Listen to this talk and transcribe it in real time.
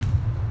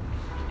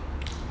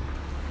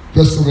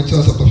1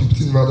 Corinthians chapter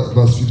 15,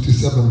 verse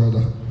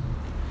 57.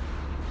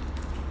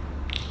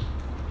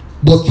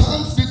 But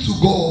thanks be to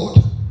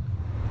God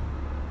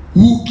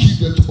who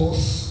giveth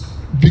us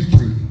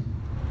victory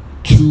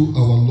through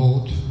our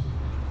Lord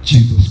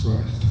Jesus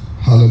Christ.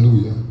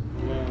 Hallelujah.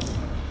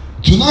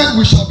 Tonight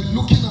we shall be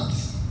looking at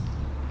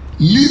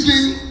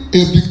living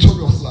a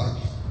victorious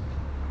life.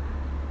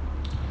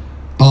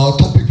 Our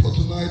topic for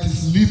tonight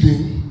is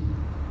living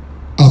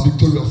a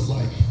victorious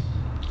life.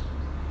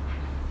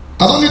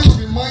 I don't need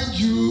to remind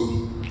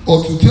you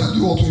or to tell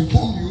you or to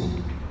inform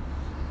you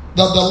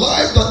that the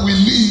life that we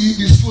live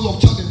is full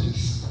of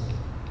challenges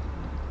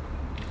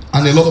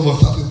and a lot of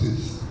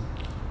uncertainties.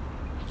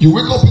 You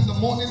wake up in the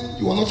morning,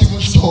 you are not even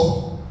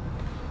sure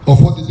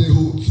of what the day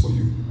holds for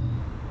you.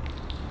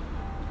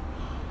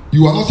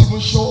 You are not even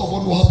sure of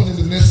what will happen in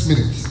the next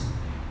minute.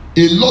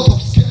 A lot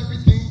of scary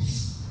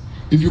things.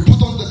 If you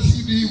put on the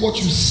TV, what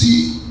you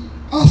see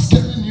are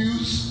scary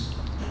news.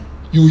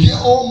 You hear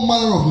all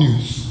manner of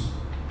news.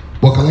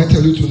 But can I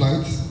tell you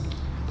tonight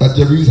that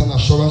there is an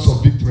assurance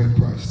of victory in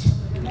Christ?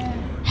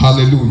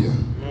 Hallelujah.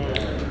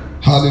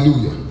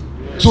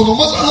 Hallelujah. So no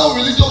matter how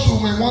religious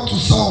we may want to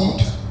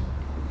sound,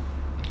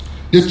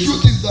 the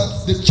truth is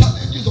that the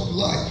challenges of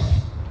life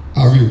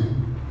are real.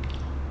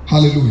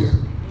 Hallelujah.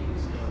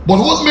 But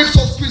what makes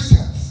us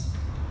Christians?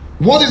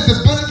 What is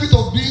the benefit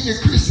of being a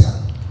Christian?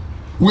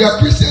 We are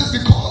Christians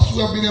because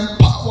we have been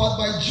empowered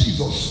by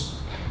Jesus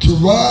to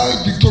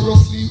ride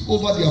victoriously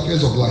over the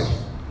affairs of life.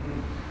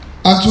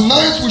 And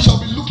tonight we shall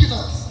be looking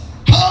at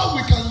how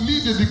we can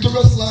live a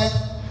victorious life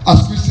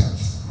as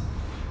Christians.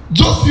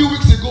 Just a few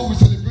weeks ago we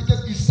celebrated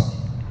Easter.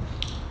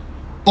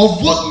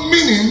 Of what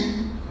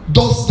meaning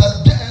does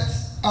the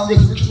death and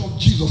resurrection of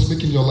Jesus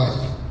make in your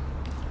life?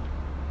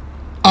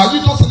 Are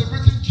you just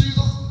celebrating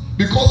Jesus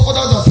because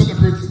others are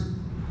celebrating?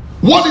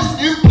 What is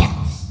the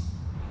impact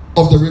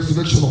of the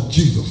resurrection of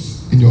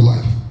Jesus in your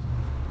life?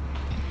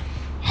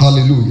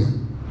 Hallelujah.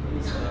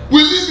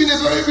 We live in a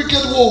very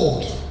wicked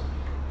world.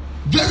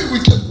 Very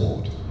wicked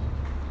world.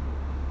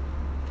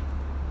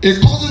 A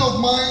cousin of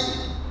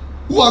mine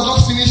who had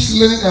just finished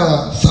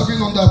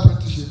serving under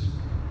apprenticeship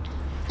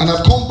and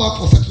had come back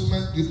for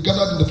settlement, they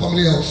gathered in the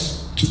family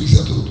house to be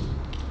settled.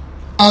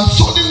 And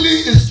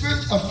suddenly a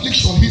strange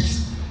affliction hit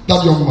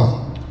that young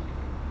man.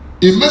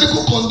 A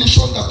medical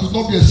condition that could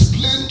not be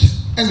explained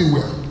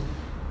anywhere.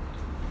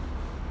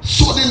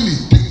 Suddenly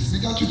things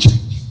began to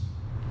change.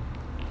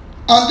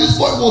 And this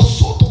boy was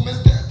so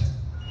tormented.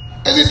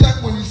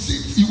 Anytime when he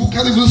sits, he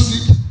can't even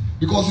sit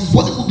because his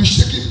body would be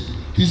shaking.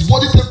 His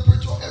body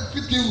temperature,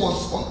 everything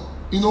was on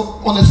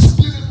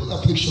unexplainable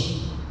affliction.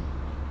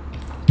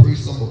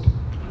 Praise the Lord.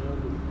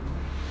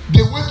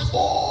 They went to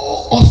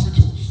all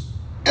hospitals.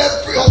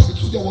 Every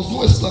hospital, there was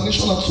no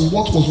explanation as to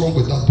what was wrong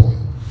with that boy.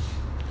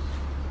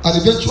 And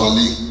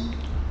eventually,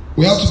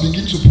 we had to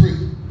begin to pray.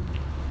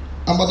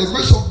 And by the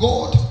grace of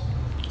God,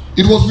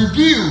 it was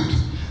revealed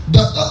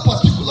that that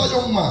particular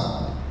young man,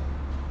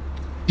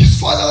 his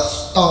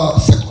father's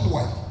second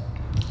wife,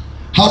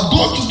 had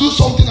gone to do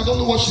something, I don't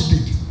know what she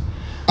did,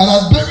 and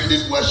had buried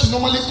it where she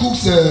normally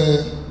cooks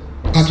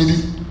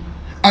agidi.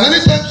 And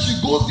anytime she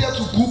goes there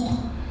to cook,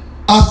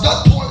 as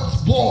that pot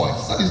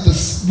boils, that is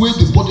the way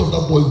the body of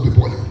that boy will be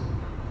boiling.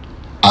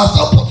 As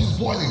that pot is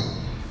boiling,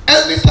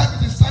 anytime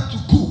it is time to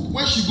cook,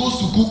 when she goes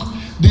to cook,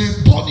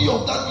 the body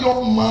of that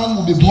young man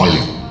will be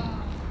boiling.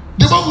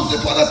 The man will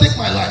say, Father, take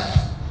my life.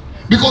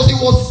 Because he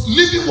was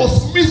living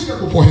was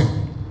miserable for him.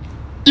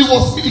 You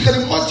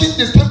can imagine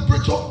the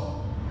temperature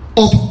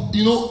of,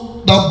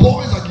 that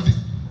boys are giving.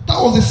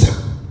 That was the same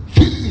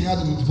feeling he had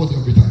in his body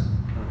every time.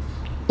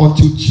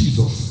 Until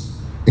Jesus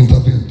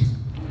intervened.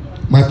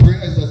 My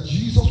prayer is that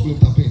Jesus will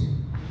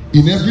intervene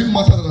in every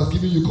matter that has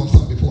given you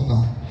concern before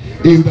now.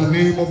 In the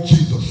name of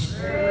Jesus.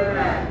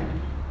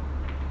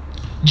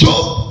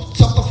 Job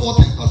chapter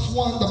 14 verse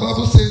 1, the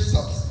Bible says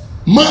that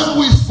man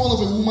who is fond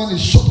of a woman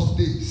is short of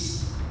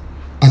days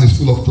and is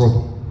full of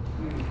trouble.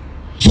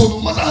 So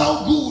no matter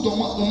how good or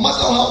no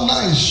matter how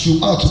nice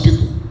you are to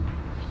people,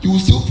 you will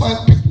still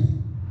find people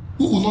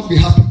who will not be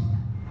happy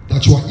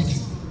that you are eating.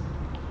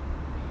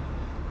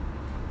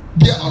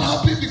 They are not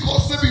happy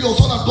because maybe your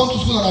son has gone to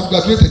school and has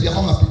graduated. They are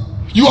not happy.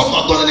 You have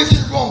not done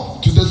anything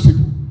wrong to those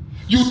people.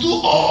 You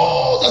do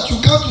all that you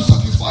can to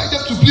satisfy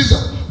them, to please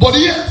them. But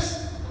yet,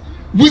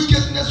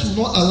 wickedness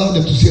will not allow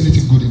them to see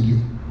anything good in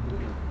you.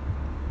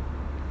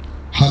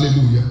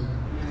 Hallelujah.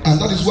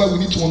 And that is why we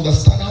need to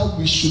understand how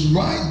we should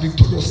ride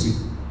victoriously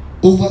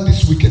over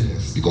this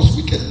wickedness. Because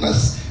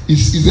wickedness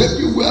is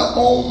everywhere,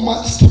 all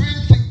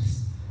strange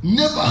things.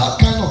 Never had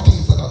kind of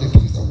things that are the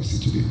things that we see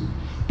today.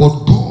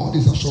 But God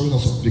is assuring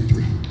us of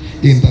victory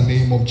in the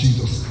name of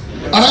Jesus.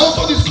 And I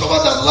also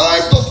discovered that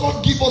life does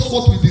not give us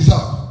what we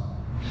deserve.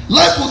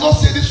 Life will not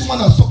say this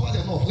woman has suffered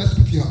enough, let's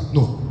pity her.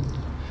 No.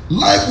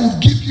 Life will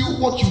give you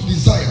what you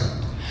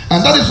desire.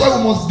 And that is why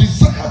we must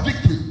desire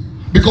victory.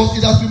 Because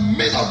it has been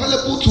made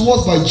available to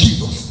us by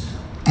Jesus.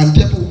 And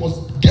therefore we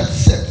must get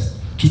set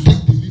to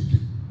take delivery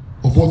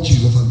of what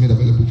Jesus has made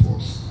available for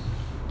us.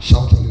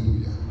 Shout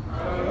hallelujah.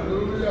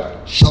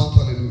 Hallelujah. Shout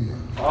hallelujah.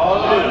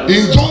 Hallelujah.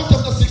 In John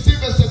chapter 16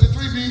 verse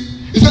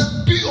 33b, it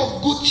says, be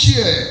of good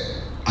cheer,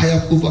 I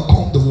have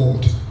overcome the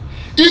world.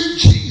 If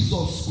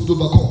Jesus could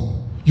overcome,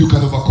 you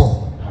can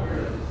overcome.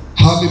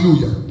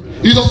 Hallelujah.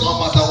 It does not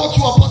matter what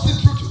you are passing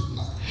through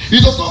tonight.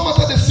 It does not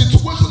matter the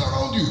situation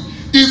around you.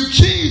 If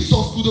Jesus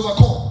could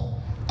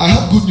overcome, I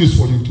have good news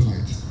for you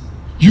tonight.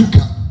 You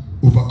can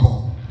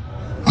overcome.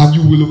 And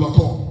you will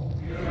overcome.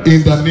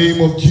 In the name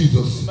of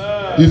Jesus.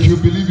 If you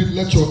believe it,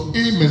 let your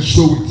amen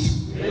show it.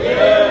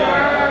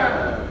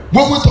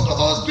 When we talk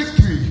about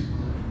victory,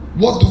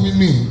 what do we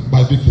mean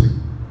by victory?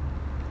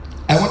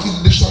 I went to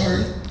the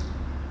dictionary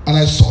and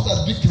I saw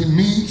that victory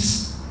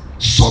means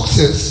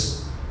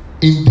success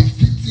in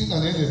defeating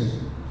an enemy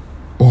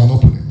or an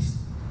opponent.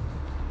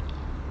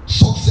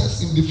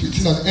 Success in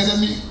defeating an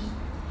enemy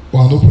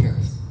or an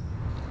opponent.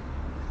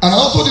 And I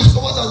also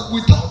discovered that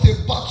without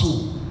a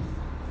battle,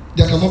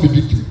 there cannot be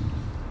victory.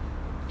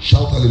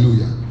 Shout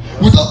hallelujah.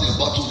 Without a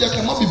battle, there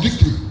cannot be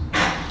victory.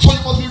 So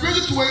you must be ready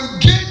to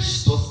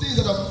engage those things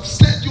that have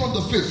stared you on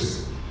the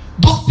face.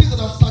 Those things that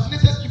have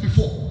stagnated you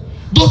before.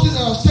 Those things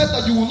that have said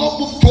that you will not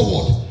move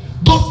forward.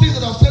 Those things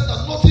that have said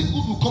that nothing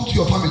good will come to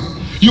your family.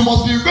 You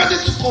must be ready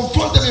to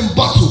confront them in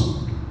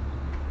battle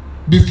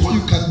before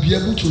you can be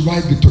able to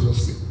ride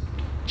victoriously.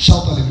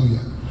 Shout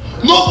hallelujah.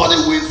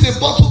 Nobody wins a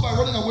battle by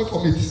running away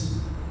from it.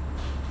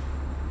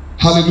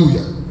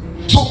 Hallelujah.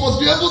 So you must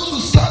be able to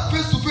stand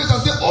face to face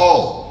and say,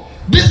 oh,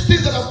 these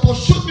things that have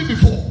pursued me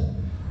before,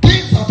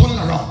 things are turning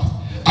around.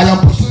 I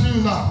am pursuing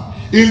you now.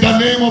 In the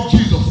name of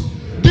Jesus.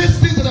 These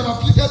things that have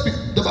afflicted me,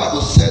 the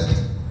Bible said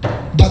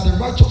that the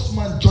righteous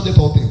man judgeth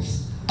all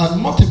things,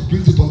 and nothing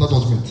brings it under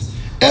judgment.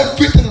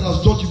 Everything that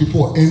has judged you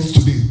before ends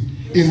today.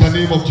 In the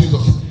name of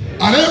Jesus.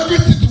 And every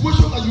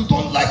situation that you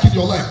don't like in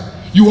your life,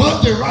 you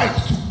have the right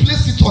to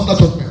place it under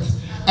judgment.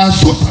 And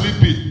so shall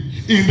it be.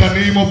 In the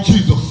name of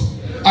Jesus.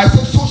 I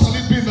said, so shall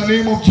it be in the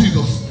name of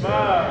Jesus.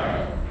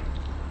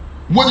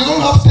 When you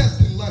don't have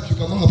test in life, you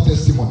cannot have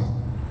testimony.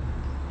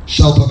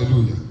 Shout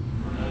hallelujah.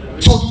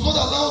 So do not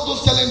allow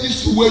those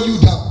challenges to weigh you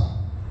down.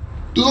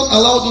 Do not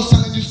allow those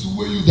challenges to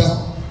weigh you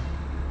down.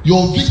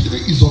 Your victory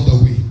is on the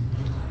way.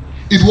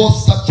 It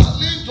was the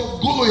challenge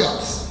of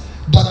Goliath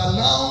that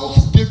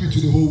announced David to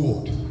the whole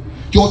world.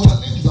 Your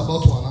challenge is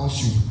about to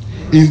announce you.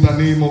 In the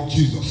name of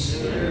Jesus.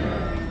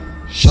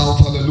 Shout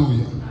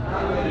hallelujah.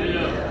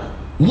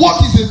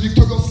 What is a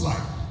victorious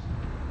life?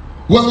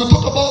 When we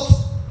talk about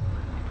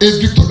a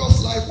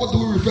victorious life, what do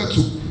we refer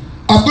to?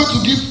 I'm going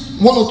to give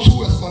one or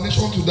two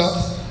explanations to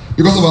that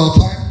because of our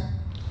time.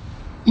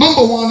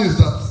 Number one is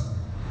that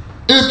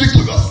a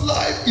victorious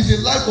life is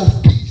a life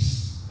of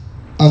peace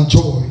and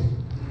joy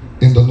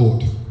in the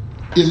Lord.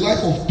 A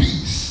life of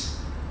peace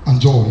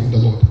and joy in the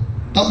Lord.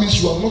 That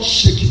means you are not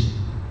shaken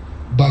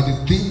by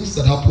the things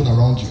that happen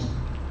around you.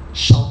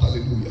 Shout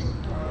hallelujah.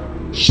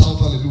 Shout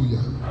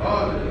hallelujah.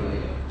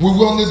 We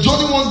were on a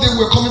journey one day.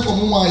 We were coming from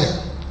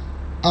Umuahia,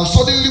 and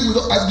suddenly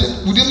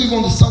we didn't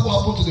even understand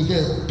what happened to the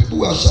vehicle. People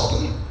were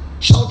shouting.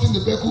 The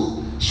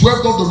vehicle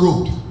swerved off the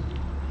road,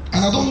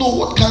 and I don't know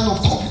what kind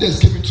of confidence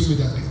came into me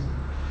that day.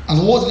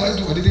 And what did I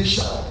do? I didn't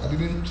shout. I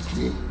didn't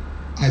scream.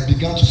 I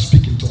began to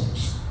speak in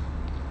tongues.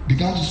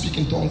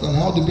 And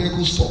how the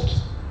vehicle stopped,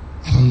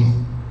 I don't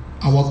know.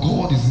 Our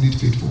God is indeed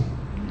faithful.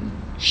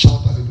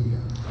 Shout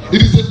hallelujah.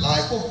 It is a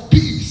life of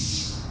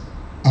peace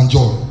and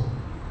joy.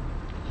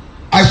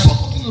 I saw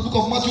something in the book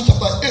of Matthew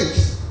chapter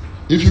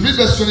 8. If you read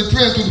verse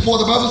 23 and 24,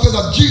 the Bible says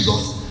that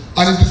Jesus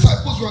and his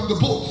disciples were in the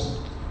boat.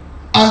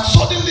 And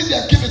suddenly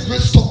there came a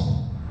great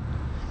storm.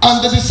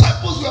 And the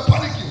disciples were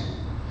panicking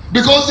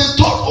because they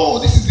thought, oh,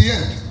 this is the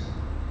end.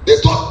 They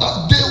thought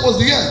that day was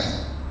the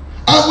end.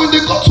 And when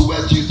they got to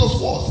where Jesus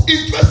was,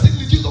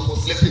 interestingly, Jesus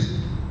was sleeping.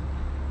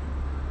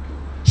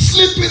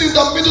 Sleeping in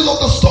the middle of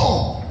the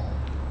storm.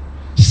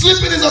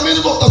 Sleeping in the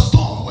middle of the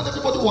storm when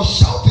everybody was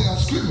shouting and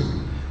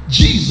screaming.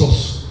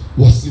 Jesus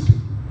was sleeping.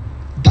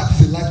 That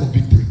is a life of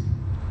victory.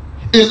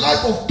 A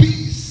life of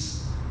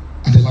peace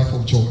and a life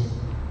of joy.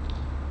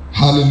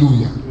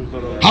 Hallelujah.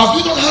 Have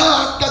you not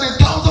heard that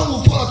 1,000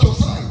 will fall at your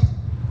side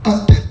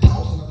and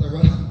 10,000 at the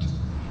right hand,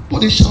 but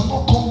they shall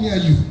not come near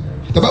you?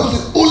 The Bible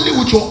says, only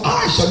with your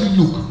eyes shall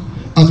you look,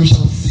 and you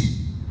shall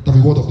see the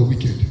reward of the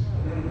wicked.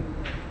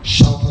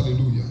 Shout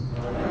hallelujah.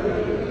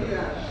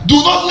 Do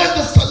not let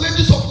the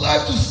challenges of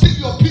life to steal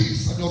your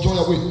peace and your joy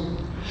away.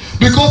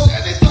 Because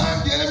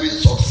anytime the enemy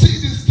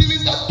succeeds in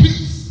stealing that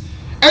peace,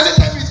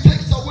 anytime he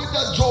takes away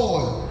that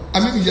joy,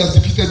 he has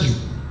defeated you.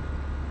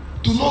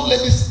 Do not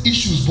let these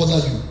issues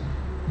bother you.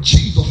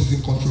 Jesus is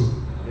in control.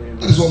 Amen.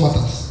 That is what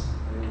matters.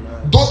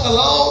 Amen. Don't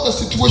allow the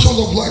situations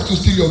of life to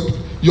steal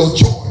your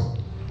joy.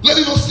 Let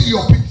it not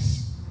steal your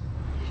peace.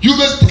 You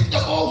may think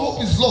that all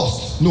hope is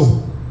lost.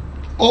 No.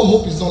 All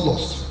hope is not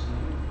lost.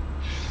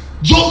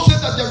 Job said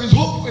that there is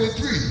hope for a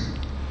tree.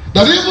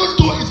 That even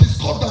though it is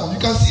cut down, you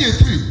can see a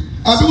tree.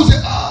 And people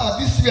say,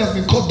 this tree has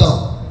been cut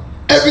down.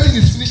 Everything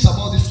is finished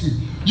about this tree.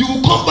 You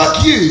will come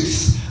back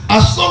years.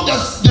 As long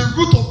as the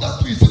root of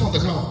that tree is still on the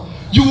ground,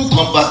 you will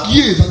come back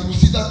years and you will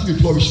see that tree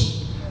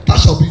flourishing. That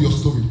shall be your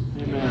story.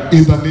 Amen.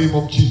 In the name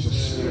of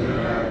Jesus.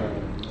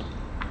 Amen.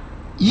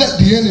 let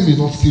the enemy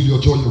not steal your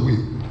joy away.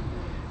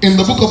 In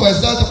the book of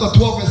Isaiah chapter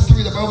 12 verse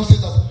 3, the Bible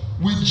says that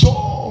with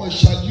joy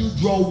shall you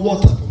draw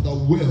water from the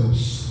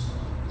wells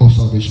of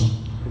salvation.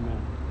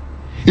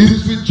 It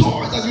is with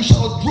joy that you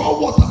shall draw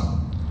water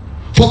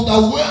from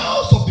the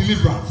wells of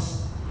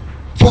deliverance,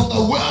 from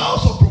the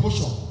wells of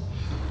promotion.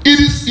 It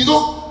is,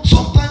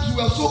 sometimes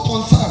we are so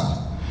concerned.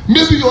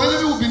 Maybe your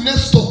enemy will be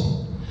next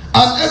door,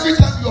 and every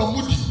time you are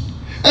moody,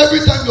 every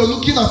time you are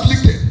looking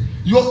afflicted,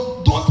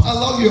 don't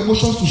allow your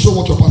emotions to show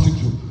what you're passing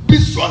through. Be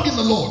strong in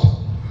the Lord.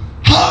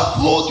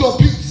 Hold your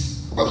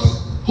peace. The Bible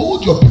says,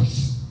 hold your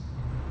peace.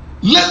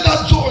 Let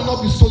that joy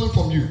not be stolen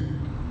from you,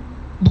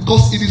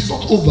 because it is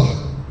not over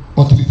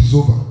until it is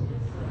over.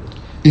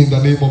 In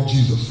the name of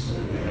Jesus.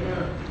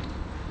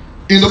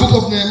 In the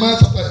book of Nehemiah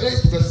chapter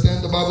 8 verse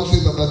 10, the Bible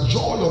says that the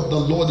joy of the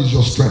Lord is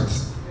your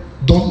strength.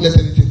 Don't let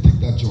anything take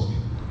that joy.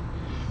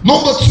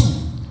 Number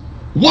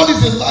 2, what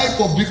is a life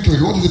of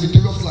victory? What is a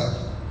victorious life?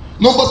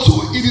 Number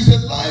 2, it is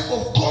a life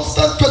of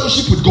constant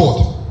fellowship with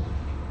God.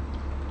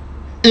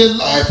 A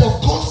life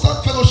of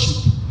constant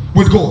fellowship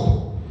with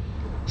God.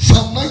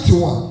 Psalm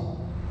 91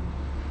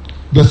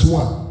 verse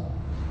 1.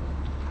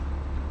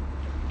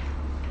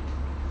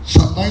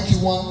 Psalm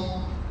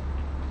 91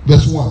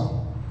 verse 1.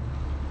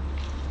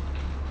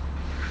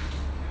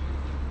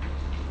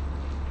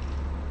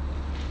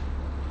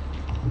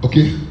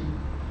 Okay.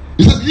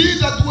 He said, he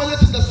that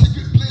dwelleth in the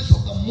secret place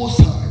of the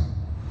Most High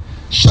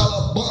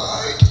shall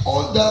abide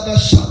under the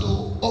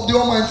shadow of the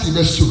Almighty.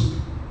 Verse 2.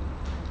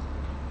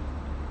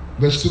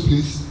 Verse 2,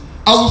 please.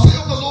 I will say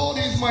of the Lord,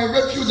 he is my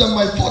refuge and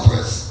my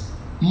fortress.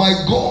 My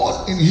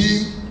God, in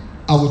him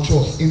I will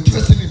trust.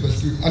 Interestingly,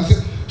 verse 3. And he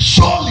said,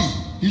 surely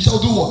he shall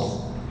do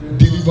what?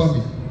 Deliver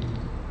me.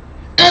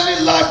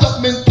 Any life that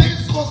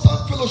maintains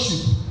constant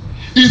fellowship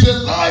is a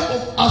life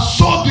of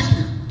assured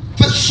victory.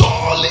 He said,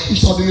 surely he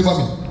shall deliver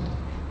me.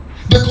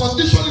 The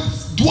condition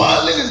is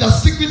dwelling in the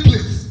secret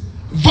place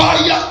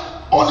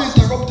via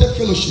uninterrupted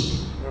fellowship.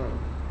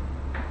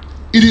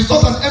 It is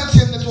not an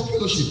MTN network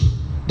fellowship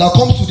that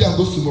comes today and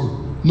goes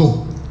tomorrow.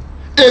 No.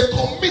 A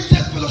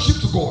committed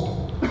fellowship to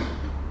God.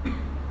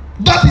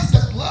 That is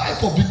the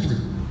life of victory.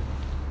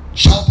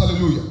 Shout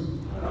hallelujah.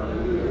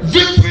 Hallelujah.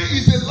 Victory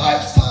is a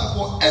lifestyle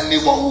for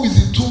anyone who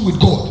is in tune with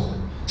God.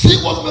 See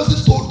what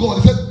Moses told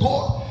God. He said,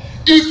 God,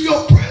 if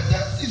your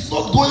presence is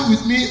not going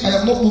with me,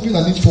 I am not moving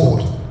an inch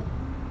forward.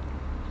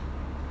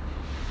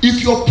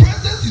 If your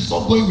presence is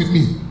not going with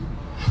me,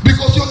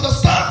 because you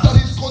understand that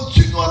his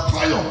continual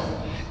triumph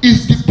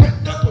is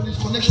dependent on his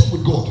connection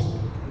with God.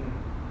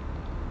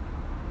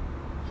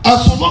 And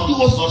so long he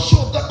was not sure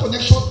of that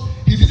connection,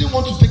 he didn't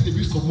want to take the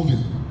risk of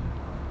moving.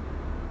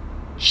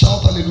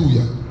 Shout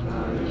hallelujah.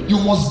 You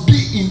must be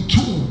in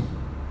tune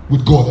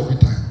with God every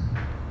time.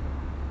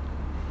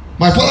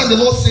 My father and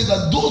the Lord said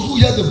that those who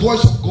hear the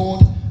voice of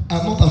God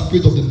are not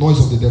afraid of the noise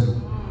of the devil.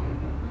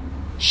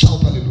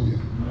 Shout hallelujah.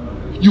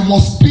 You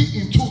must be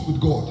in tune with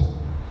God.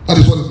 That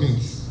is what it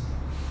means.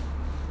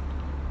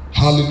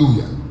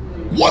 Hallelujah.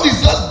 What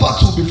is that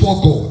battle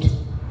before God?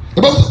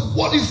 The Bible says,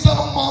 what is that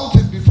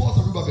mountain before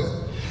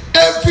Zerubbabel?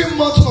 Every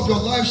mountain of your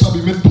life shall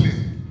be made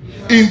plain.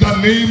 In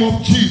the name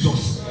of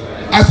Jesus.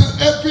 I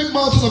said, every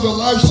mountain of your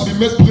life shall be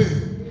made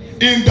plain.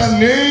 In the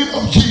name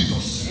of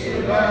Jesus.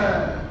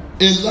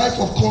 A life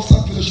of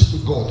constant fellowship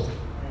with God.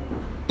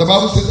 The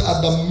Bible says,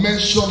 at the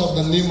mention of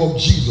the name of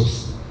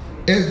Jesus,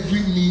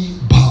 every knee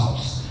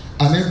bows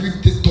and every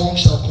tongue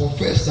shall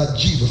confess that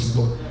Jesus is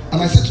Lord.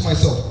 And I said to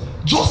myself,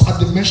 just at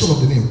the mention of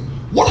the name,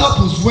 what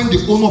happens when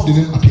the owner of the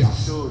name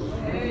appears?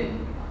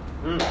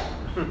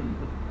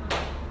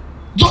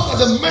 Just at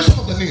the mention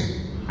of the name,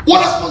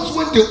 what happens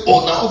when the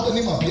owner of the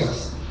name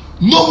appears?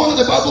 No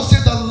wonder the Bible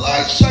says that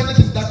light shineth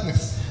in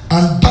darkness,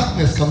 and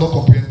darkness cannot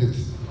comprehend it.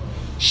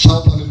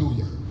 Shout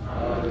hallelujah.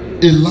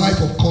 A life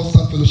of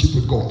constant fellowship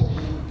with God.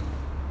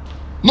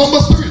 Number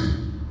 3,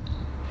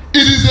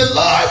 it is a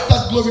life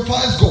that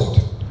glorifies God.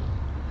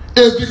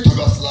 A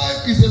victorious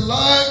life is a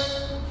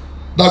life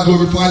that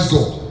glorifies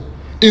God.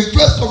 In 1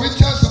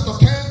 Corinthians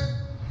chapter 10,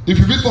 if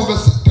you read from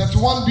verse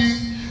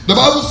 31b, the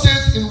Bible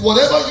says, in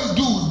whatever you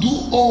do,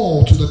 do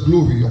all to the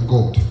glory of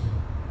God.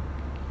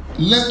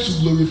 Learn to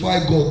glorify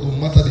God no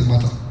matter the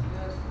matter.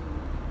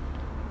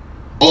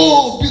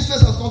 Oh,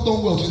 business has not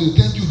done well today.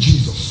 Thank you,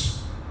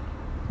 Jesus.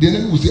 The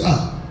enemy will say,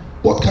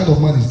 what kind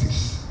of man is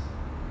this?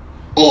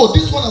 Oh,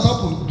 this one has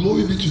happened.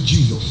 Glory be to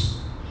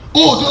Jesus.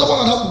 Oh, the other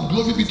one has happened.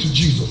 Glory be to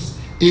Jesus.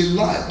 A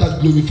life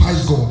that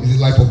glorifies God is a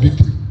life of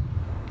victory.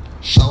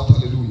 Shout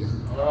hallelujah.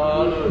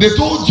 Hallelujah. They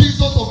told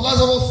Jesus of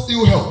Lazarus'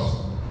 ill health.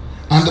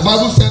 And the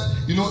Bible said,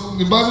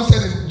 the Bible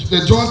said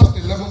in John chapter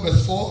 11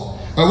 verse 4,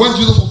 when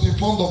Jesus was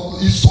informed of,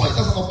 he saw it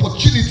as an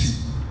opportunity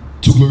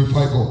to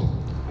glorify God.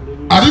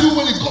 Hallelujah. And even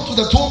when he got to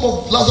the tomb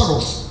of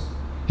Lazarus,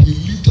 he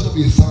lifted up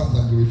his hands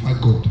and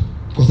glorified God.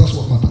 Because that's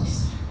what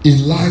matters. A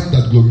life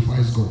that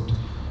glorifies God.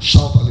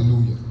 Shout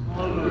hallelujah.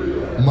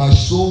 Hallelujah. My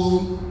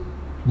soul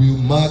will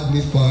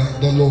magnify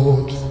the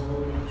Lord,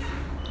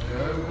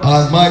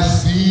 and my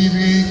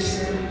spirit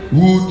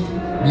would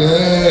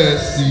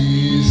bless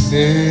his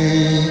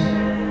name.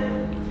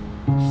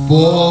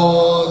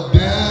 For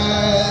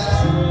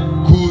death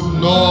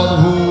could not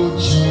hold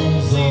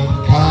Jesus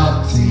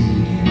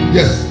captive.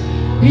 Yes.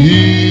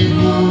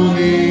 Even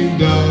in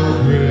the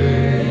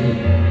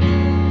grave,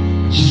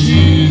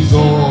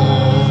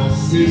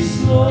 Jesus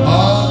is Lord.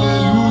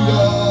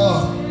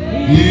 Hallelujah.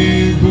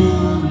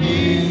 Even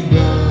in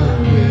the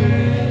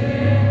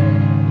grave,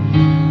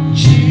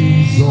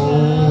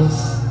 Jesus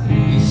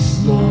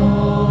is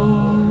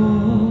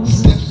Lord.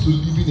 Steps to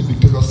living a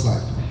victorious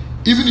life.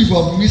 Even if you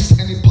have missed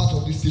any part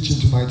of this teaching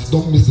tonight,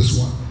 don't miss this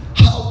one.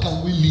 How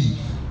can we live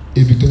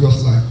a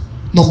victorious life?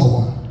 Number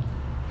one,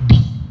 be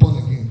born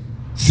again.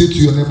 Say to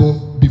your neighbor,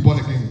 be born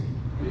again.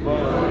 Be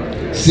born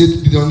again. Say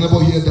to your neighbor,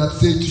 hear that.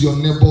 Say to your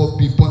neighbor,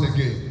 be born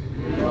again.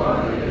 Be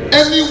born again.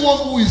 Anyone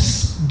who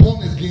is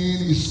born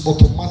again is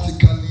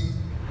automatically,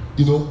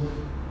 a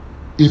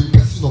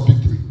person of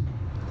victory.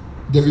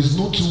 There is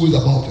no two ways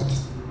about it.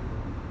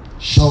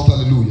 Shout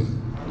hallelujah.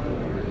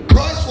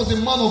 Christ was a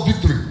man of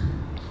victory.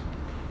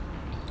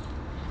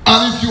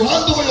 And if you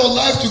hand over your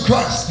life to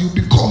Christ, you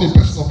become a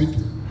person of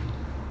victory.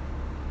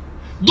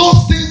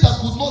 Those things that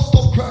could not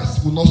stop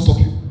Christ will not stop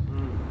you.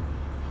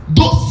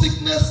 Those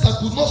sickness that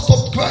could not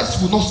stop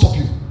Christ will not stop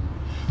you.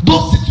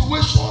 Those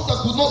situations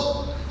that could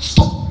not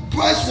stop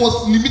Christ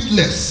was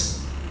limitless.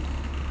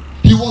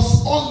 He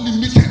was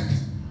unlimited.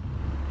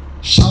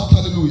 Shout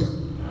hallelujah.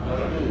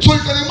 So you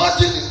can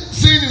imagine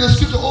saying in the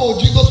scripture, oh,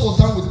 Jesus was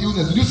down with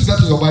illness. Did you see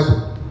that in your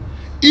Bible?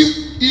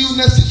 If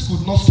illnesses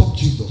could not stop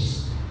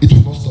Jesus, it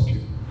will not stop you.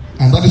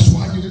 And that is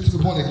why you need to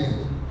be born again.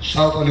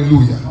 Shout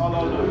hallelujah.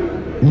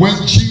 When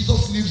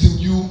Jesus lives in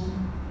you,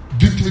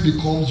 victory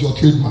becomes your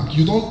trademark.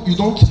 You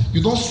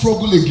don't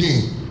struggle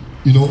again,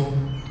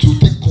 to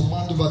take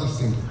command over this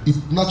thing. It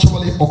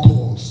naturally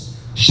occurs.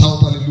 Shout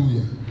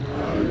hallelujah.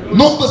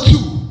 Number two,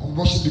 I'm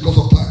rushing because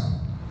of time.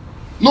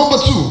 Number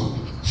two,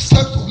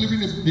 steps of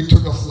living a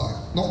victorious life.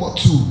 Number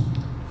two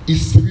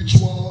is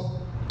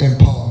spiritual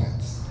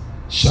empowerment.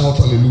 Shout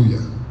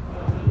hallelujah.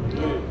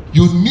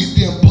 You need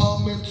the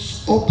empowerment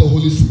of the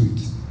Holy Spirit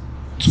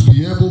to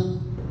be able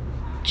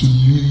to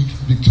live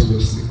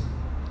victoriously.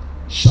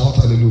 Shout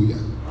hallelujah.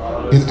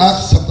 In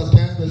Acts chapter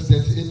 10 verse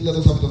 38, let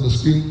us have it on the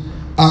screen.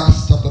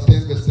 Acts chapter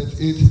 10 verse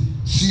 38.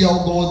 See how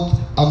God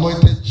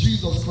anointed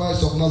Jesus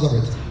Christ of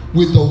Nazareth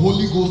with the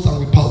Holy Ghost and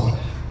with power.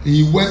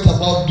 He went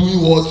about doing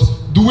what?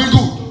 Doing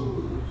good.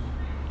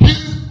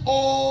 Healing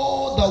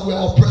all that were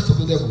oppressed of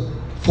the devil.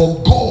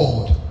 For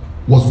God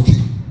was with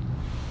him.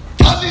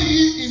 Tarry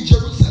ye in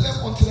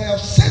Jerusalem until I have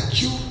sent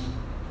you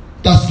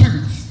the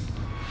Spirit.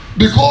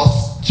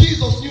 Because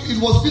Jesus knew it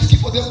was risky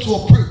for them to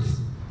operate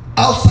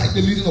outside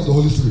the leading of the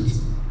Holy Spirit.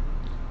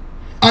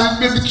 And it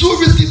may be too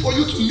risky for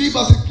you to live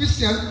as a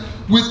Christian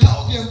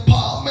without the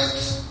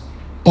empowerment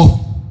of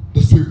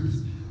the Spirit.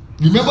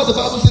 Remember, the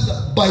Bible says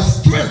that by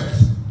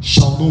strength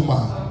shall no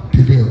man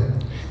prevail.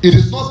 It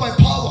is not by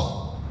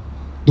power.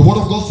 The word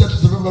of God said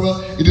to the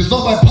brother, it is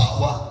not by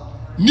power,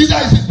 neither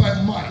is it by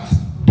might,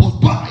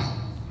 but by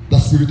the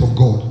Spirit of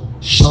God.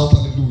 Shout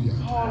hallelujah.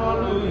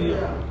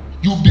 Hallelujah.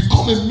 You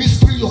become a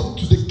mystery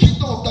to the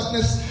kingdom of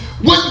darkness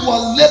when you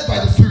are led by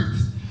the Spirit.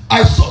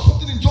 I saw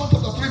something in John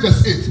chapter 3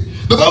 verse 8.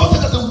 The Bible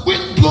says that the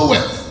wind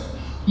bloweth,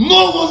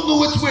 no one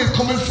knows which way it's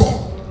coming from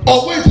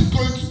or where it is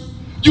going to.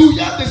 You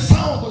hear the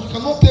sound, but you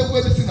cannot tell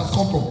where this thing has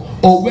come from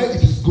or where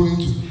it is going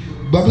to.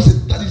 The Bible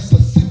says that is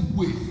the same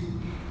way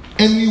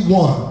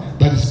anyone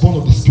that is born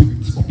of the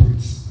Spirit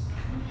operates.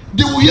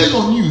 They will hear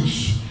your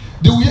news.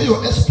 They will hear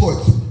your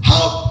exploits.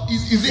 How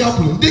is it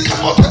happening? They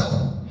cannot tell.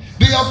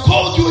 They have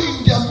called you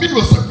in their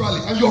mirror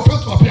severally and you have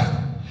failed to appear.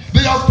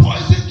 They have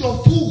poisoned your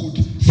food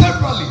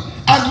severally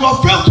and you have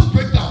failed to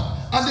break down.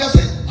 And they are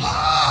saying,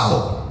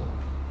 how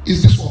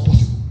is this one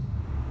possible?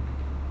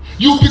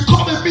 You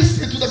become a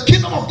mystery to the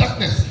kingdom of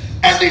darkness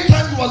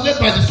anytime you are led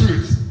by the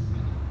Spirit.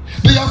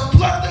 They have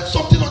planted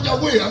something on their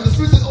way and the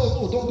Spirit said,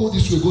 oh no, don't go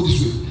this way, go this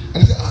way.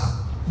 And they say,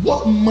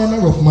 what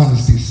manner of man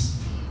is this?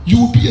 You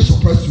will be a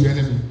surprise to your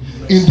enemy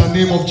in the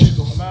name of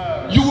Jesus.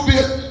 You will be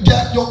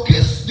your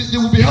case, they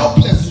will be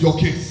helpless in your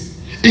case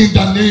in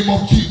the name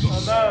of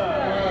Jesus.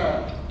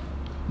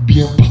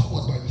 Be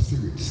empowered by the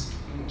Spirit.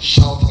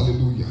 Shout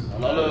hallelujah.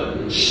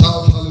 Hallelujah.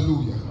 Shout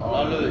hallelujah.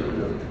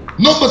 Hallelujah.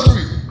 Number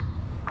 3,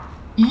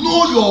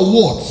 know your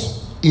worth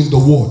in the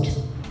word.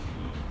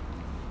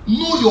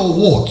 Know your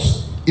worth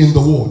in the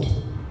word.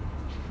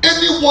 A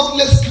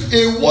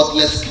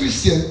wordless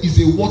Christian is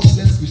a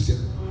worthless Christian.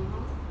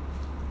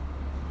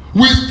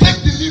 We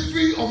take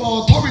delivery of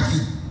our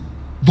authority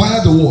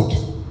via the word.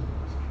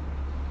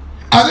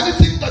 And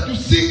anything that you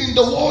see in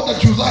the word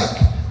that you like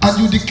and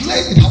you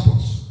declare, it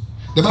happens.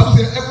 The Bible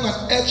says heaven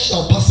and earth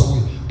shall pass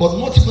away, but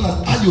not even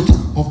an iota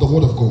of the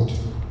word of God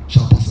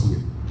shall pass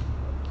away.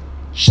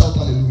 Shout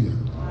hallelujah.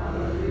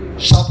 Hallelujah.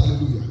 Shout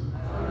hallelujah.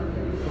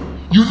 Hallelujah.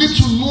 You need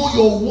to know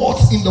your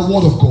worth in the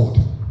word of God.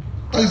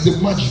 That is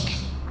the magic.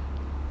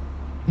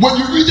 When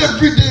you read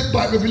every day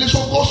by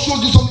revelation, God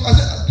shows you something. I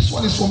said, this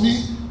one is for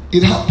me.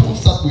 It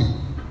happens that way.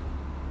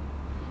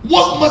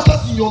 What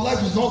matters in your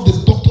life is not the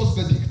doctor's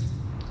verdict.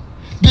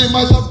 They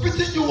might have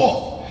beaten you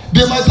up.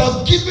 They might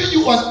have given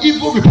you an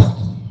evil report.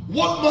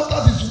 What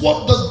matters is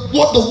what the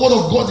word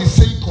of God is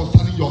saying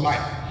concerning your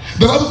life.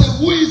 The Bible says,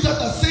 who is that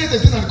says the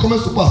thing and it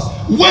comes to pass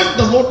when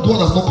the Lord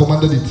God has not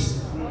commanded it?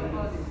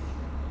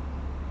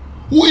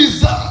 Who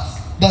is that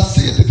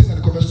says the thing and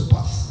it comes to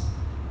pass?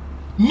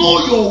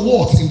 Know your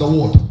words in the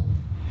word.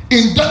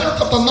 In Daniel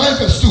chapter 9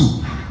 verse 2,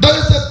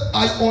 Daniel said,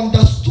 I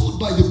understood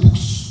by the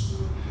books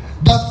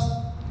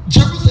that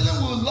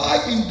Jerusalem will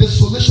lie in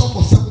desolation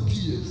for 70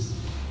 years.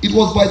 It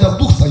was by the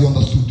books that you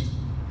understood.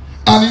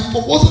 And if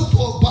it wasn't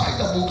for by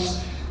the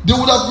books, they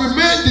would have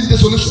remained in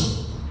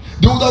desolation.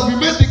 They would have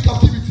remained in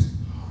captivity.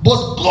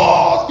 But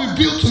God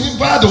revealed to him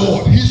via the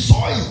word. He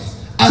saw it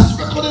as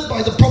recorded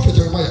by the prophet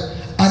Jeremiah.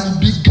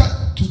 And he began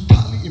to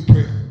tally in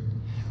prayer.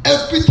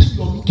 Everything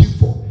you're looking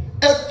for,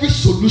 every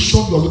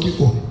solution you're looking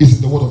for is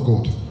in the word of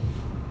God.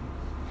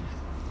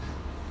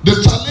 The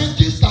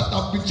challenges that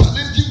have been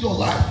challenging your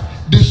life,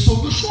 the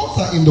solutions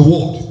are in the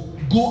word.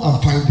 Go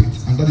and find it.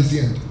 And that is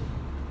the end.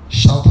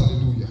 Shout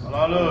hallelujah.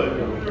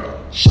 Hallelujah.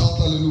 Shout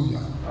hallelujah.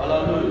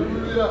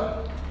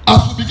 Hallelujah.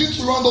 As we begin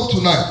to round up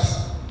tonight,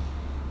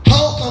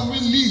 how can we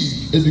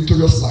live a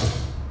victorious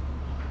life?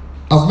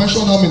 I've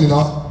mentioned how many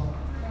now?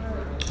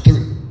 3.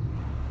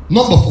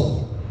 Number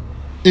 4,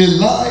 a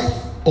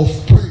life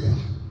of prayer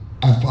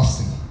and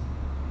fasting.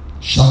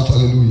 Shout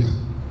hallelujah.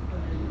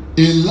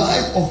 A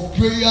life of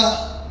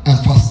prayer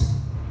and fasting.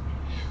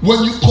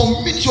 When you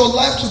commit your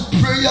life to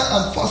prayer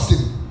and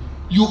fasting,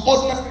 you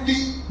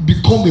automatically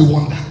become a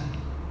wonder.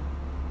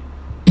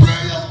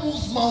 Prayer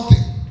moves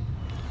mountain.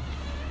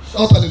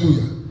 Shout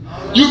hallelujah.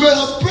 You may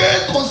have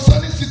prayed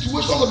concerning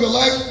situations of your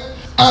life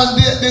and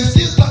they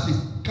still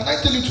standing. Can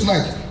I tell you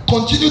tonight?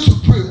 Continue to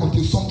pray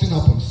until something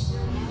happens.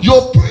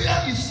 Your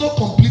prayer is not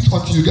complete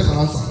until you get an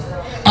answer.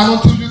 And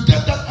until you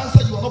get that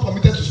answer, you are not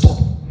permitted to stop.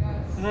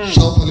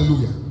 Shout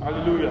hallelujah.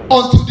 Hallelujah.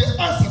 Until the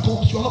answer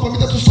comes, you are not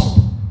permitted to stop.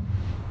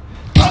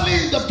 Tally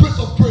in the place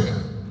of prayer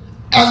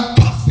and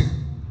fasting.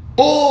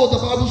 Oh, the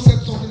Bible said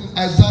something in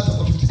Isaiah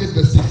chapter 58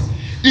 verse 6.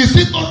 Is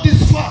it not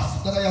this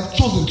fast that I have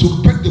chosen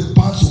to break the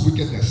bands of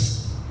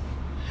wickedness?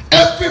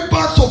 Every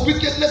bands of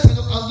wickedness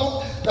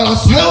that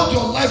has held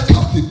your life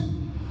captive,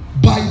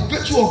 by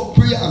virtue of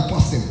prayer and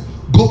fasting,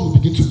 God will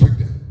begin to break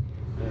them.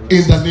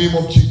 In the name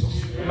of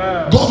Jesus.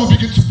 Amen. God will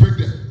begin to break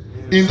them.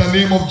 In the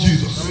name of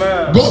Jesus.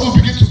 Amen. God will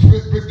begin to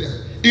break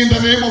them. In the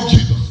name of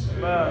Jesus.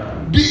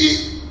 Amen.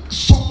 Be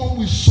someone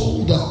who is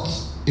sold out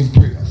in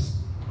prayers.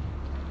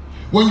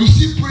 When you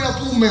see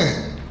prayerful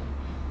men,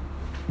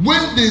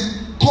 when they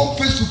come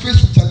face to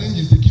face with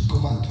challenges, they keep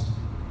command.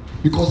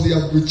 Because they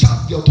have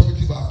recharged their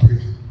authority by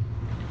prayer.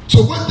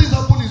 So when things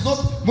happen, it's not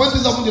when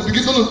things happen they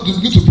begin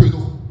to pray.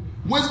 No.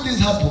 When things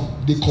happen,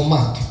 they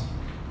command.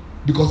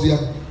 Because they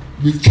have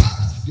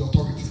recharged the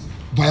authority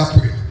via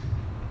prayer.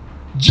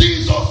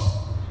 Jesus,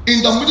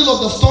 in the middle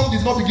of the storm,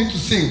 did not begin to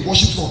sing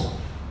worship song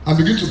and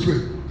begin to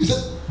pray. He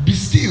said, be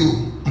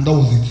still, and that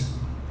was it.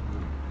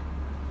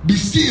 Be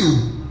still,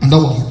 and that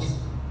was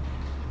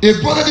it.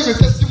 A brother gave a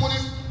testimony.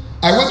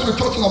 I went to a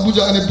church in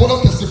Abuja and a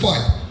brother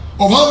testified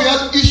of how he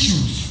had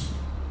issues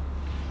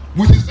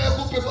with his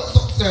vehicle papers.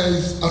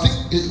 I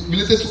think it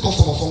related to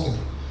custom or something.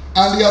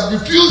 And they had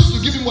refused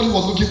to give him what he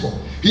was looking for.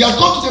 He had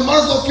gone to the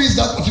man's office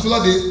that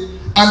particular day,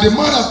 and the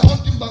man had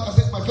turned him back and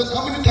said, my friend,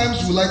 how many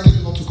times will I tell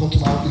you not to come to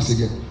my office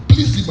again?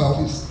 Please leave my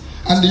office.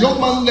 And the young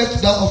man left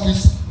that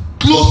office,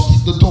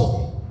 closed the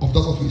door of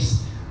that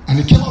office, and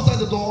he came outside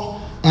the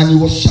door, and he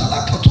was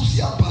Shala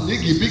Katusia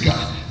Palege Bega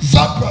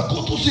Zabra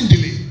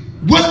Kotosindele.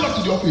 Went back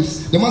to the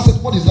office. The man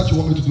said, what is that you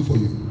want me to do for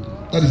you?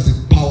 That is the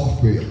power of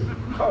prayer.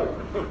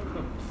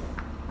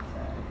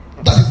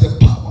 That is the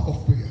power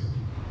of prayer.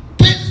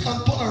 Things can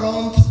turn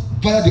around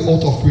via the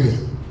altar of prayer.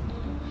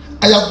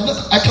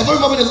 I cannot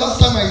remember the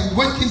last time I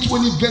went into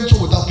any venture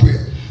without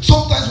prayer.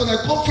 Sometimes when I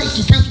come face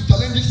to face with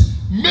challenges,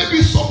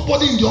 maybe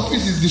somebody in the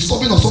office is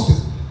disturbing or something.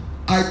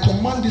 I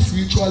command this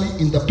spiritually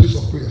in the place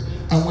of prayer.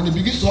 And when it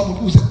begins to happen,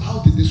 people say, how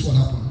did this one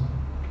happen?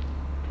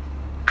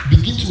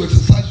 Begin to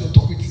exercise your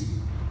authority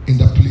in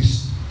the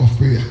place of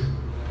prayer.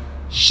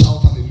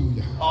 Shout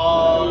hallelujah.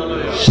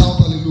 Hallelujah. Shout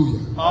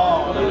hallelujah.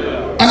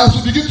 Hallelujah. And as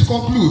we begin to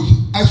conclude,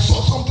 I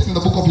saw something in the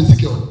book of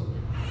Ezekiel,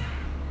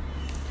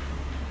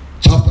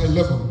 chapter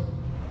 11.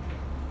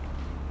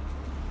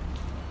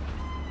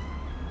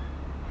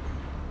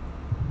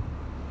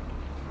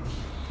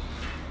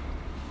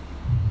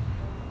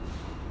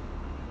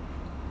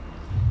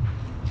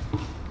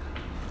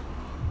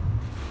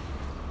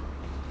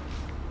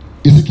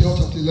 Ezekiel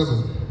chapter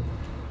 11.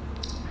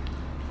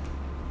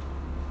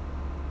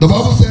 The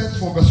Bible says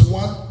from verse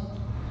 1,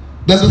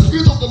 then the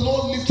Spirit of the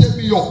Lord lifted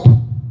me up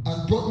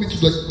and brought me to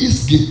the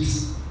east gate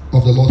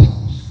of the Lord's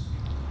house,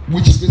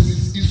 which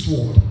faces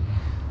eastward.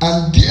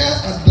 And there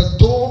at the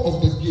door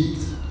of the gate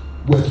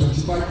were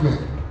 25 men,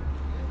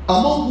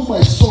 among whom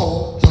I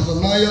saw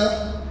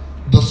Zazaniah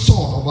the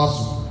son of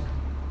Azur,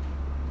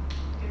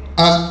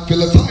 and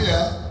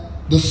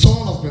Pelatiah the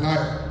son of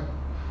Benaiah,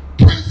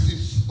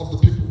 princes of the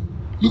people.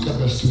 Look at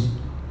verse 2.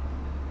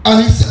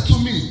 And he said to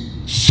me,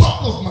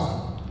 Son of man,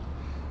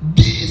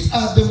 these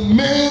are the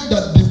men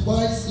that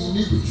devise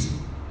iniquity.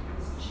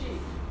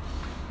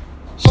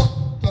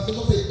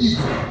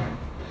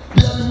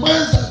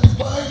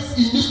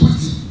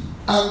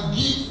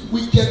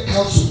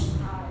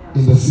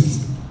 in the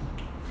season.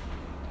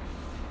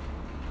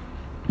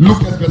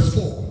 Look at verse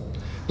 4.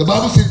 The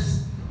Bible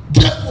says,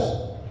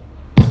 therefore,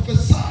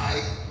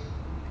 prophesy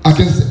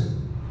against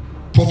them.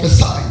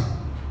 Prophesy,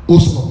 O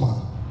son of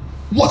man.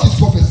 What is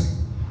prophecy?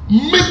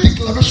 Make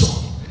declaration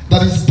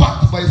that is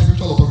backed by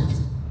spiritual authority.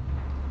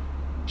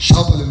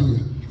 Shout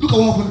hallelujah. Look at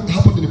what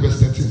happened in verse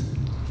 13.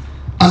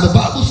 And the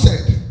Bible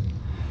said,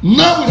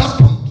 now it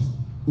happened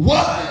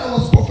while I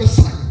was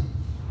prophesying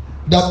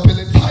that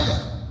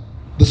Pelatiah,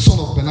 the son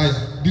of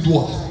Benaiah, did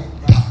what?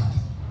 Died.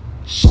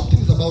 Something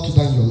is about to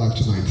die in your life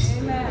tonight.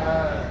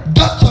 Amen.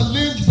 That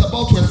challenge is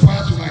about to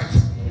expire tonight.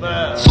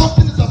 Amen.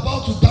 Something is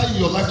about to die in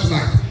your life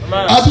tonight.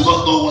 Amen. I do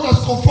not know what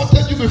has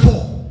confronted you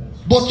before,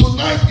 but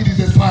tonight it is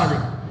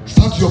expiring.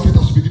 Stand to your feet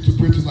as we begin to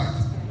pray tonight.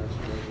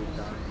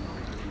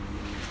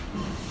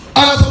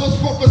 And as I was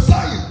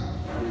prophesying,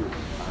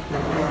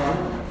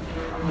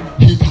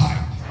 he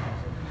died.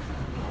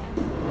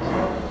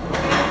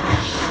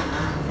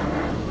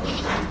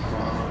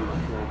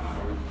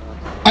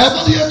 I am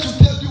not here to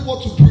tell you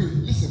what to pray.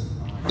 Listen,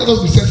 let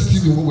us be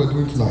sensitive in what we're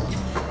doing tonight.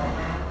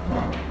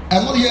 I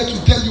am not here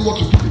to tell you what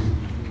to pray.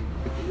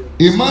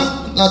 A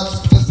man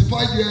that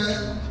testified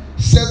here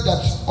said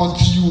that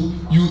until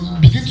you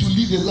begin to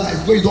live a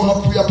life where you don't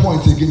have prayer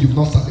points again, you've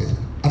not started.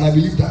 And I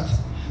believe that.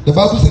 The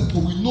Bible said, for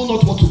we know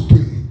not what to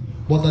pray,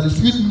 but that the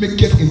Spirit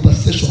maketh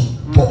intercession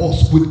for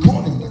us with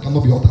groaning that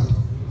cannot be uttered.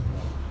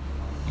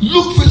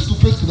 Look face to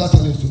face to that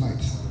challenge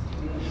tonight.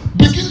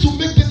 Begin to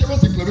make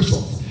dangerous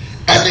declarations.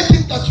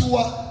 Anything that you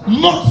are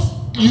not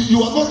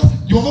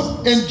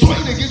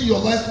enjoying again in your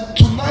life,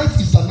 tonight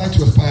is the night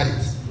to expire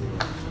it.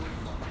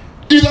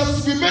 It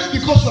has remained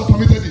because you have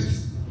permitted it.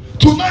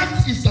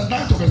 Tonight is the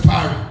night of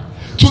expiry.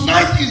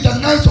 Tonight is the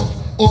night of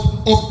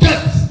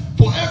death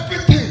for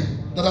everything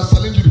that has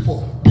challenged you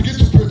before. Begin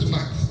to pray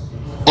tonight.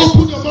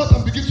 Open your mouth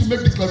and begin to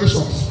make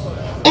declarations.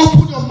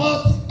 Open your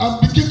mouth and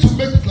begin to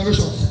make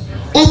declarations.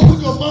 Open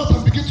your mouth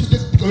and begin to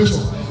make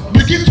declarations.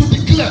 Begin to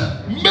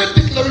declare. Make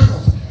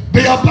declarations.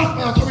 They are backed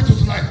by authority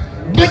tonight.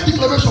 Make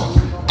declarations.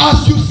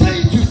 As you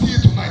say it, you see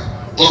it tonight.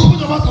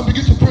 Open your mouth and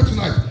begin to pray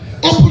tonight.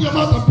 Open your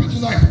mouth and pray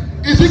tonight.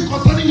 Is it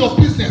concerning your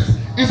business?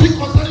 Is it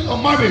concerning your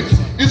marriage?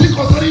 Is it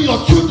concerning your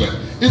children?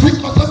 Is it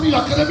concerning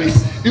your academics?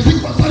 Is it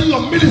concerning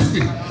your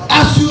ministry?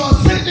 As you are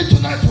saying it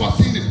tonight, you are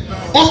seeing it.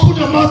 Open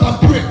your mouth and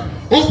pray.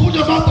 Open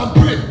your mouth and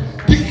pray.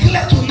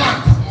 Declare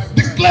tonight.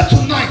 Declare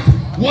tonight.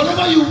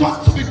 Whatever you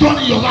want to be done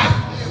in your life,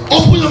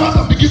 open your mouth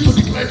and begin to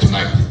declare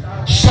tonight.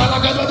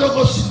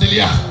 Shalagadadogo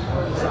Sindelia.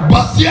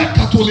 Bazia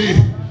Katole.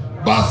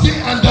 Bazi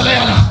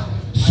Andaleana.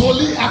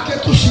 Soli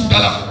Aketo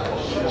Shindala.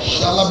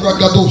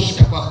 Shalabragadosh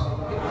Kaba.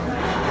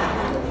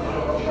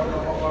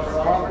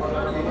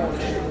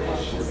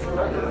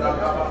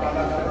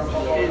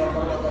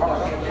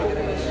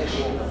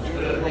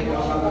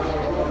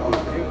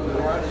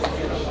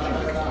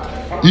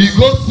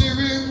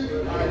 Igosiri,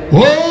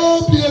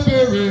 oh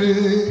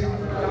biebere,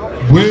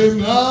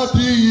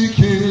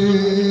 wenadike.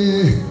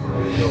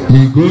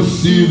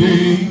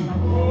 Igosiri,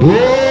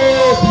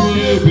 oh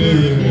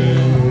biebere,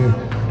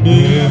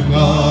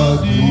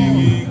 wenadike.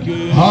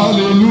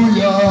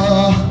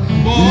 Hallelujah.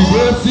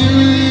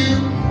 Igosiri,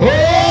 oh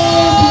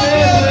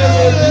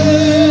biebere,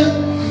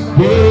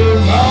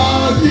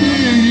 wenadike.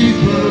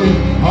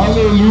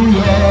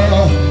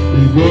 Hallelujah.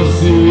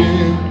 Igosiri,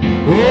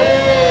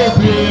 oh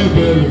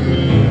biebere.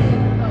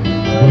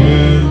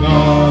 When I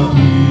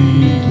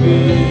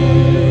declare,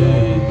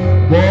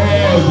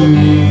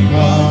 body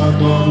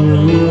cannot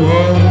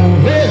run.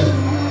 Hey,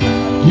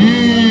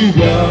 give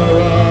her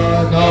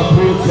a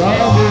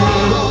putamo.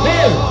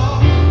 Hey,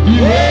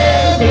 can hey,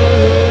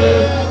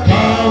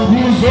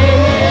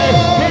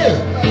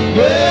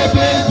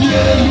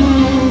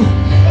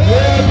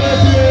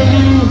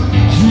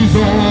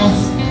 Jesus,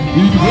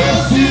 it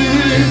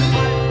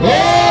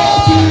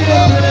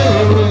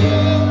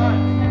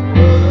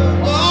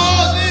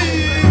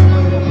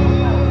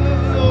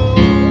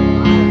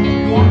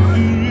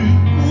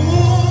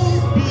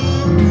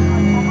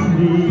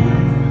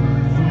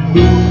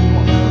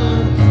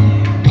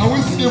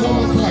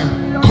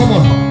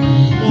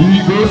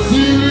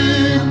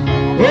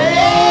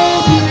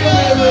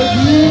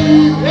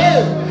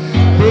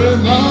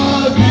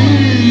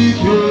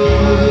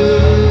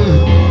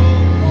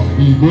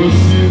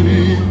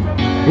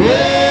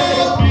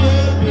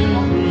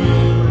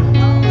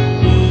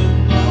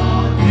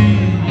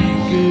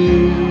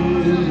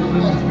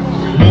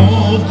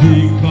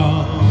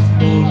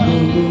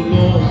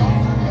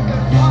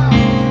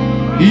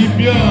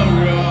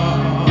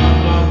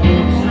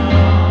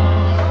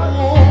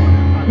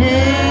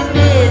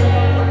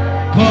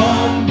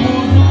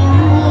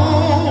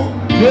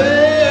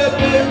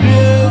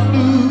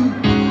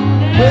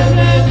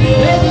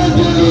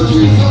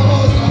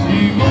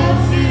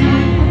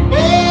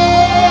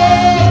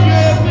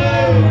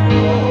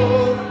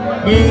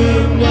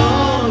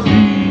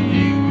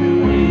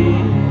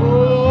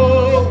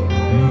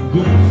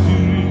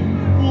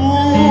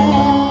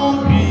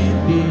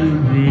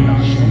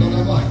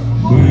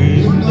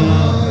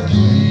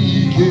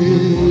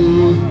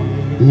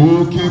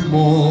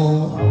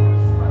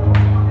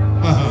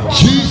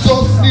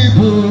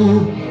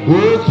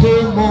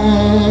okay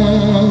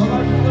more,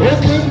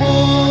 okay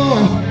more,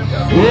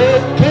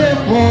 okay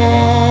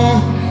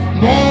more,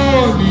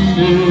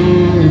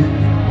 morning,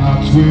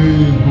 that's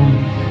way.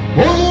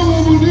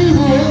 Oh, we believe,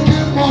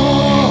 okay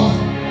more,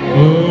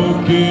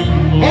 okay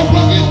more. Oh,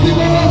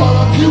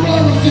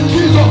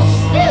 Jesus.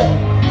 Hey.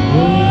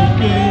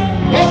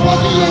 Okay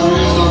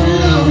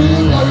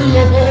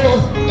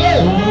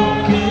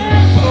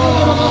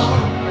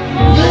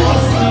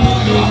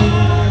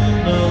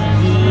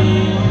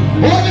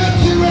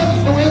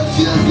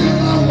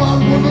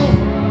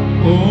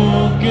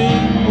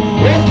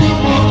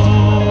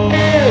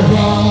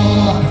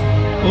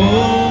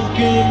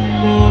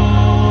more.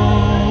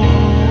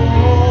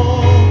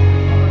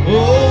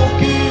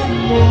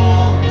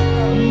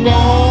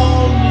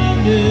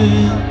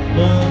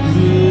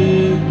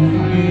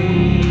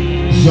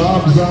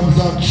 Zam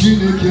zam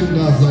chineke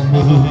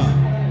nazamo.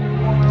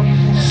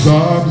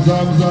 Zam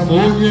zam zam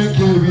onye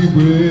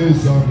kebibe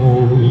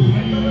zamo.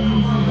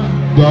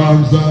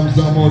 Zam zam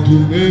zam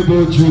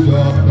otumebo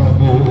juda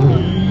namo.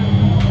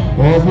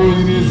 Obo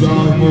ini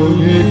zamo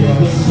nega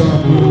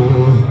zamo.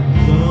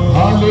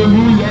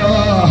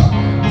 Hallelujah.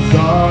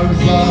 Zam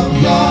zam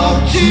zam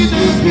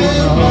chineke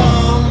nazamo.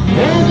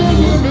 Onye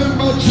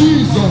remember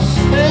Jesus.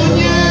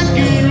 Onye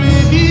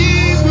kebibe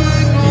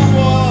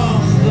nazamo.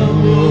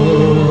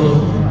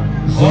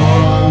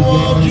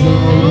 Oh,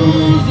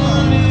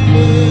 Jerusalem,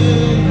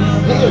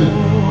 hey.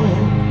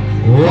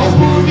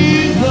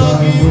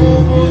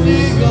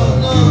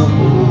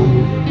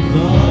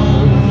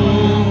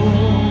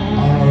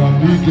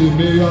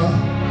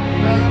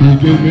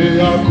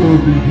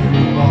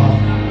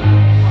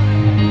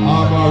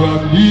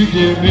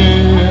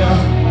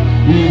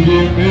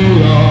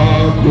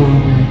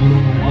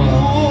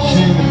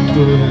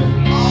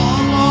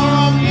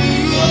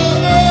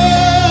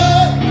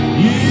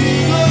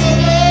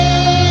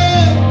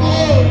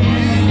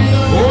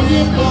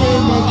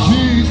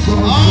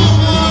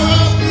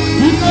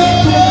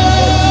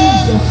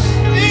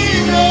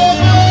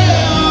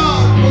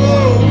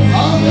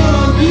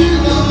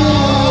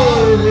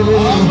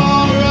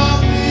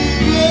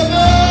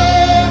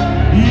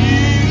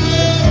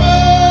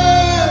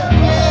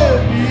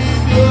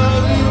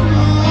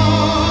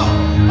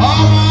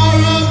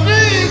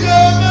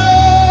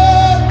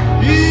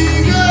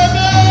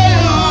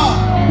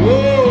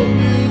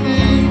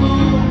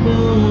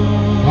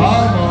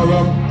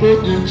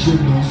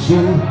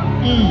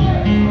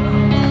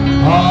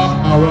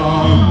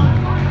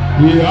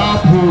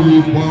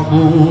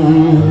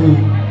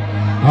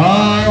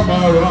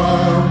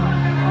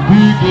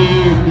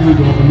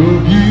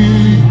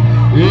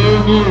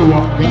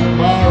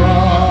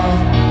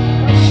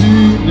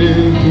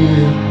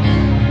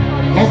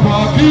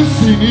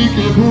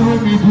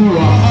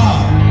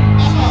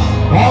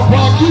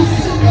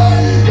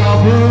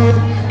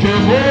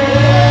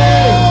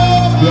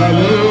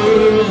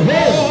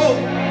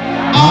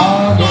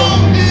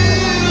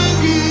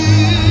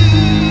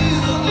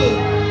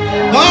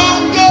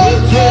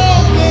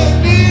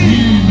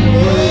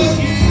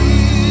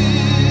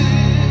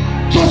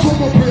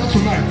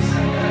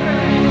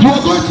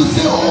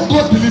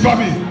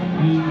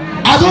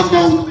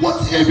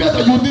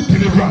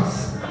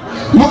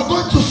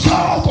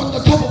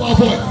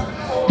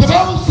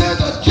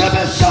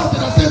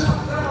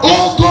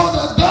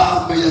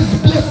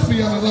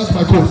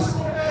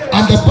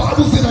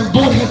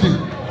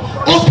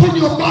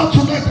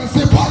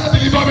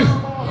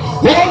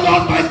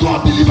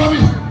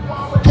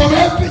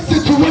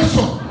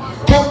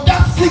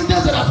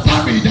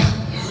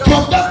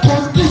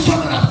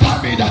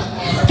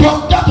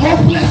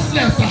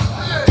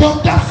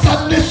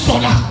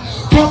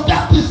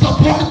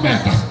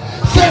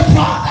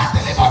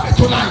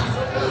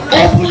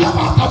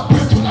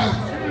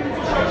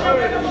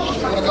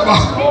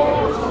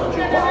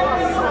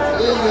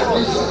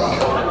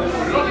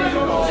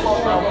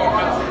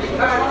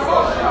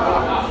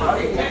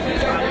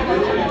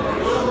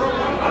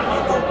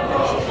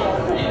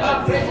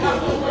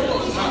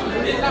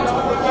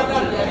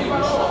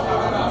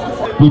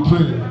 We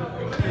pray.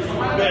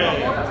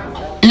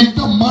 In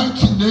the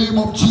mighty name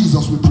of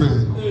Jesus, we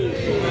pray.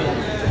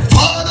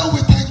 Father,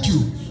 we thank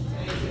you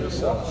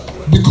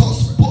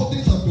because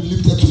bodies have been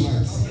lifted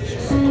tonight.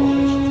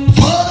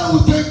 Father, we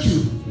thank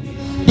you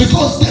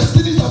because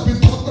destinies have been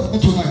talked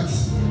about tonight.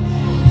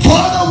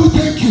 Father, we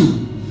thank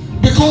you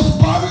because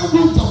barren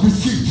wombs have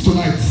received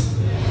tonight.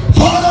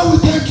 Father, we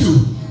thank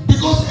you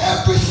because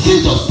every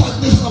seed of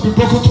stagnation have been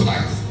broken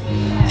tonight.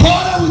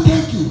 Father, we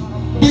thank you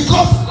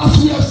because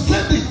as we have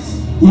said it,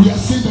 we are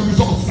seeing the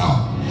results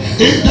now.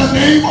 In the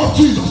name of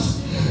Jesus.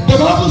 The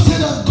Bible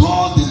said that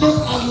God did not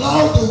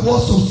allow the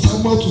words of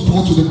Samuel to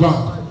fall to the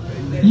ground.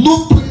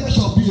 No prayer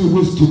shall be a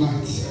waste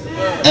tonight.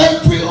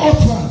 Every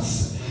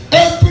utterance,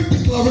 every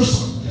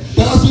declaration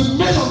that has been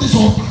made on this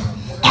altar,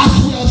 as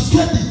we have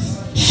said it,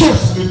 so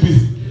shall it be.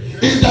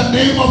 In the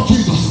name of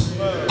Jesus.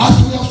 As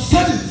we have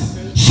said it,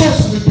 so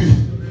shall it be.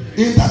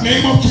 In the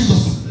name of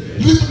Jesus.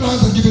 Lift your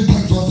hands and give him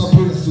thanks for answer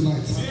prayers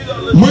tonight.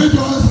 Wave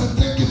your hands and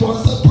thank him for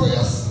answer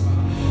prayers.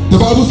 The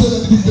Bible says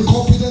that it is the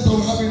confidence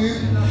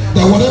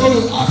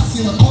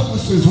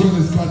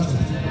throne is granted.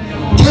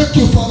 Thank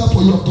you, Father,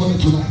 for your done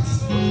it tonight.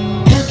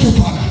 Thank you,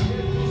 Father.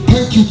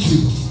 Thank you,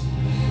 Jesus.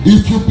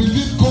 If you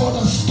believe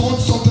God has done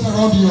something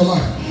around in your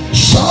life,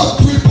 shout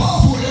 3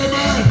 powerful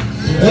amen.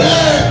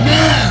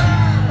 Amen.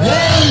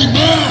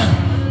 Amen.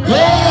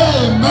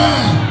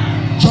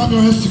 Amen. Join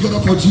your hands together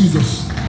for Jesus.